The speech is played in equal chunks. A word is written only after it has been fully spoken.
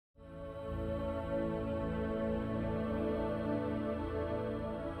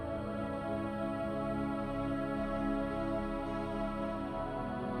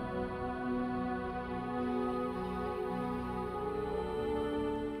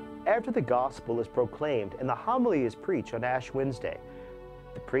After the gospel is proclaimed and the homily is preached on Ash Wednesday,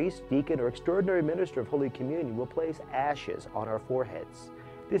 the priest, deacon, or extraordinary minister of Holy Communion will place ashes on our foreheads.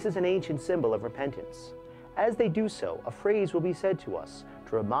 This is an ancient symbol of repentance. As they do so, a phrase will be said to us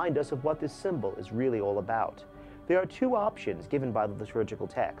to remind us of what this symbol is really all about. There are two options given by the liturgical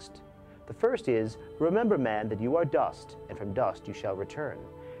text. The first is, "Remember, man, that you are dust, and from dust you shall return."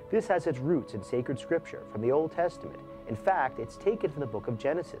 This has its roots in sacred scripture from the Old Testament. In fact, it's taken from the book of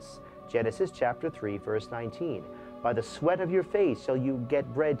Genesis. Genesis chapter 3, verse 19. "By the sweat of your face shall you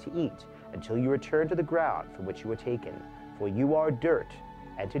get bread to eat, until you return to the ground from which you were taken. For you are dirt,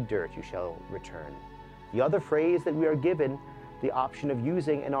 and to dirt you shall return." The other phrase that we are given the option of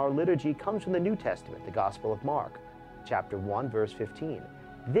using in our liturgy comes from the New Testament, the Gospel of Mark, chapter 1, verse 15.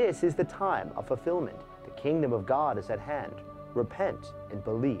 "This is the time of fulfillment. The kingdom of God is at hand. Repent and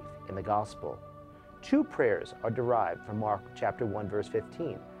believe in the gospel." Two prayers are derived from Mark chapter 1, verse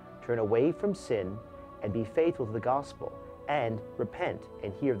 15. "Turn away from sin and be faithful to the gospel," and "repent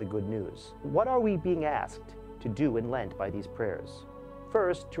and hear the good news." What are we being asked to do in Lent by these prayers?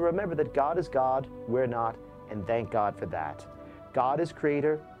 First, to remember that God is God, we're not, and thank God for that. God is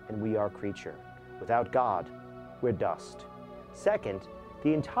creator, and we are creature. Without God, we're dust. Second,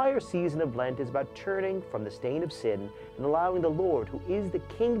 the entire season of Lent is about turning from the stain of sin and allowing the Lord, who is the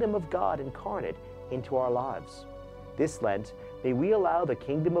kingdom of God incarnate, into our lives. This Lent, may we allow the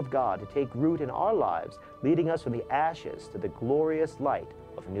kingdom of God to take root in our lives, leading us from the ashes to the glorious light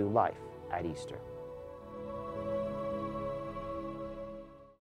of new life at Easter.